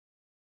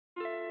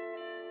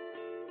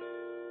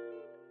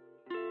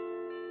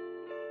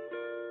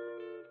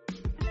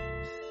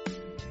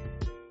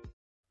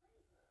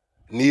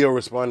Neo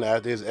responded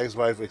after his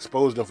ex-wife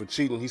exposed him for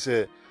cheating. He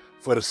said,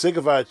 "For the sake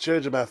of our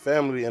church and my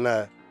family and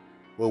I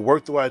will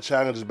work through our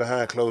challenges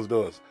behind closed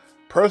doors.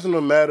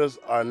 Personal matters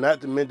are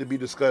not meant to be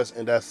discussed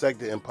and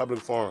dissected in public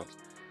forums.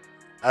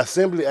 I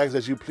simply ask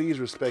that you please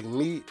respect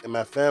me and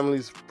my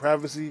family's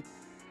privacy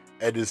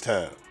at this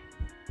time."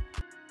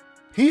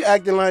 He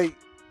acting like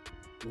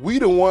we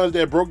the ones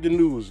that broke the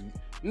news.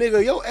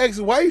 Nigga, your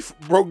ex-wife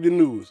broke the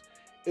news.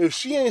 If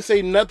she ain't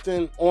say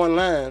nothing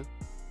online,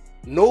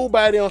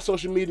 nobody on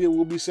social media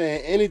will be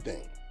saying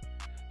anything.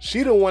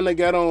 She the one that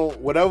got on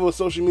whatever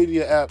social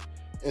media app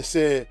and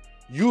said,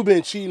 "You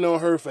been cheating on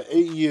her for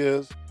 8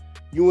 years.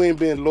 You ain't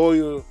been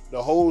loyal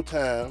the whole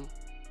time."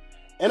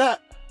 And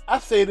I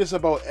say this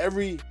about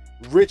every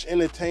rich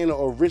entertainer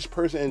or rich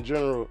person in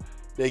general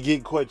that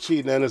get caught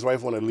cheating and his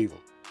wife want to leave him.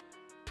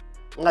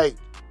 Like,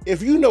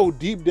 if you know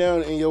deep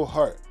down in your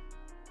heart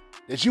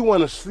that you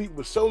want to sleep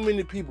with so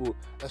many people,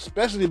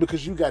 especially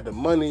because you got the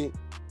money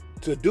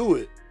to do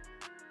it,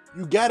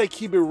 you got to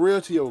keep it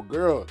real to your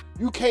girl.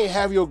 You can't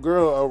have your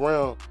girl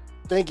around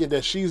thinking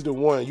that she's the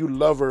one. You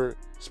love her,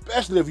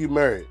 especially if you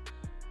married.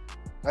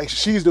 Like,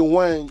 she's the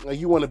one, like,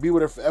 you want to be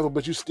with her forever,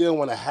 but you still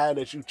want to hide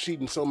that you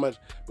cheating so much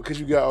because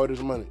you got all this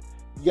money.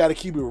 You got to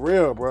keep it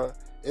real, bro.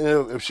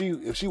 And if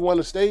she want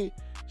to stay,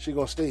 she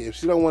gonna stay. If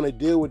she don't want to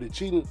deal with the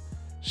cheating,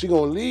 she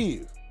gonna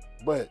leave.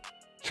 But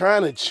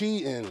trying to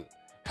cheat and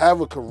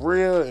have a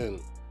career and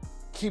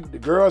keep the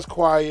girls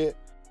quiet,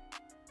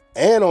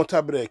 and on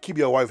top of that, keep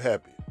your wife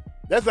happy.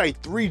 That's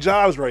like 3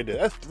 jobs right there.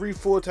 That's 3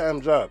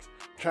 full-time jobs.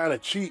 Trying to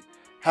cheat,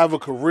 have a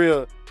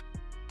career,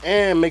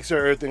 and make sure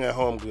everything at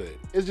home good.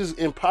 It's just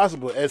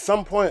impossible. At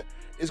some point,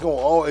 it's gonna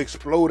all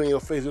explode in your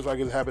face just like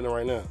it's happening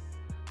right now.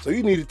 So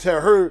you need to tell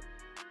her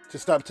to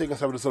stop taking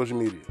stuff to social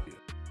media.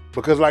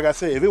 Because like I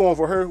said, if it weren't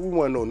for her, we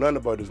wouldn't know nothing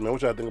about this, man.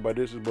 What y'all think about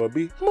this? This is Boy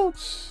B.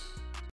 Moots.